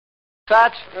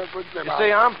Satch, you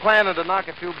see, I'm planning to knock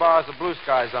a few bars of Blue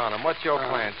Skies on him. What's your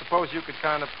plan? Suppose you could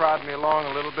kind of prod me along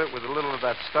a little bit with a little of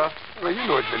that stuff? Well, you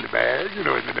know it's in the bag. You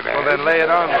know it's in the bag. Well, then lay it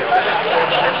on me.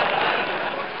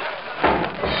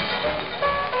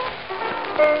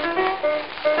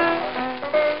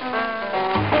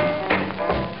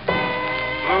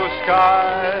 Blue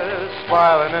skies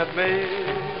smiling at me.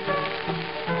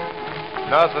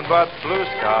 Nothing but blue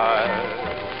skies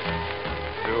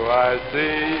do I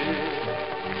see.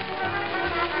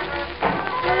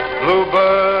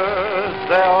 Bluebirds,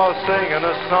 they're all singing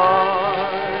a song.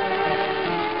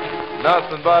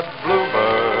 Nothing but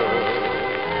bluebirds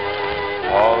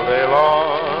all day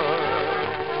long.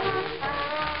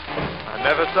 I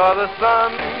never saw the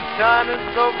sun shining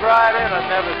so bright, and I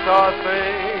never saw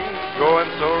things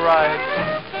going so right.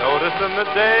 Noticing the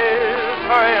days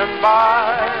hurrying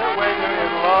by when you're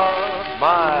in love,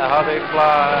 my, how they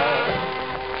fly.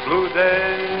 Blue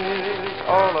days,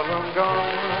 all of them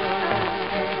gone.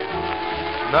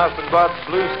 Nothing but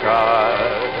blue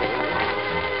skies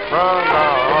from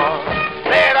now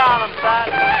on. Lay it on them, son.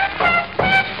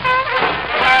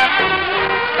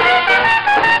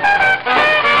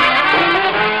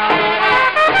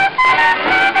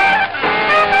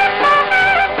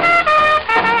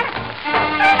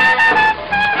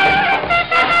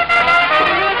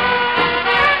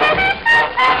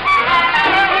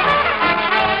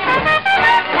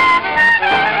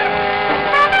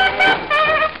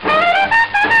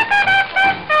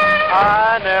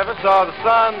 I never saw the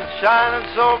sun shining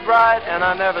so bright, and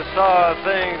I never saw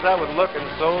things that was looking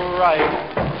so right.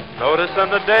 Noticing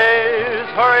the days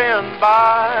hurrying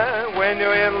by when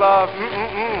you're in love,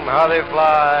 how they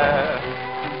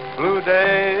fly. Blue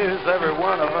days, every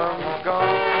one of them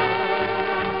gone.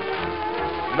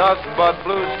 Nothing but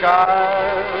blue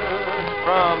skies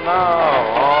from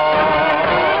now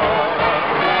on.